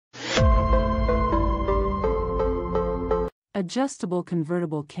Adjustable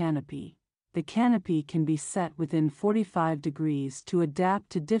convertible canopy. The canopy can be set within 45 degrees to adapt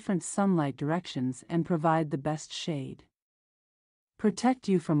to different sunlight directions and provide the best shade. Protect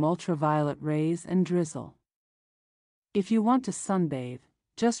you from ultraviolet rays and drizzle. If you want to sunbathe,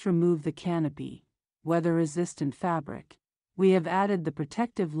 just remove the canopy. Weather-resistant fabric. We have added the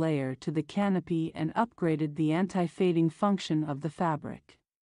protective layer to the canopy and upgraded the anti-fading function of the fabric.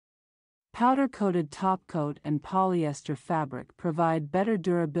 Powder-coated topcoat and polyester fabric provide better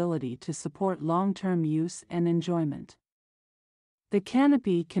durability to support long-term use and enjoyment. The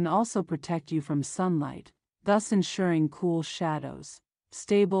canopy can also protect you from sunlight, thus ensuring cool shadows.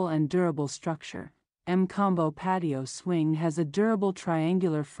 Stable and durable structure. MCombo Patio swing has a durable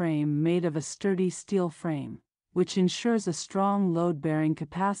triangular frame made of a sturdy steel frame, which ensures a strong load-bearing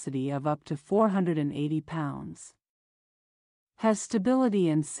capacity of up to 480 pounds. Has stability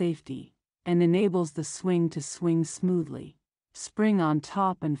and safety, and enables the swing to swing smoothly. Spring on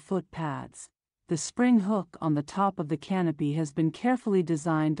top and foot pads. The spring hook on the top of the canopy has been carefully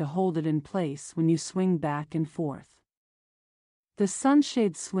designed to hold it in place when you swing back and forth. The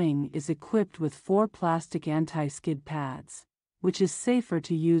sunshade swing is equipped with 4 plastic anti-skid pads, which is safer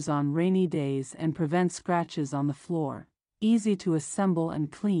to use on rainy days and prevent scratches on the floor. Easy to assemble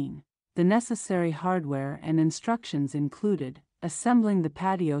and clean. The necessary hardware and instructions included. Assembling the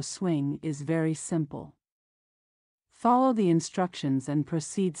patio swing is very simple. Follow the instructions and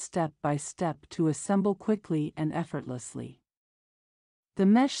proceed step by step to assemble quickly and effortlessly. The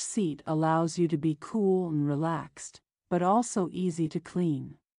mesh seat allows you to be cool and relaxed, but also easy to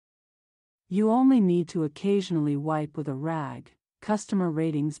clean. You only need to occasionally wipe with a rag. Customer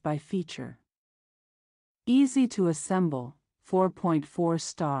ratings by feature. Easy to assemble, 4.4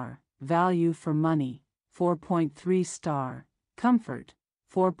 star. Value for money, 4.3 star. Comfort,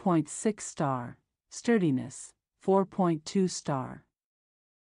 4.6 star. Sturdiness, 4.2 star.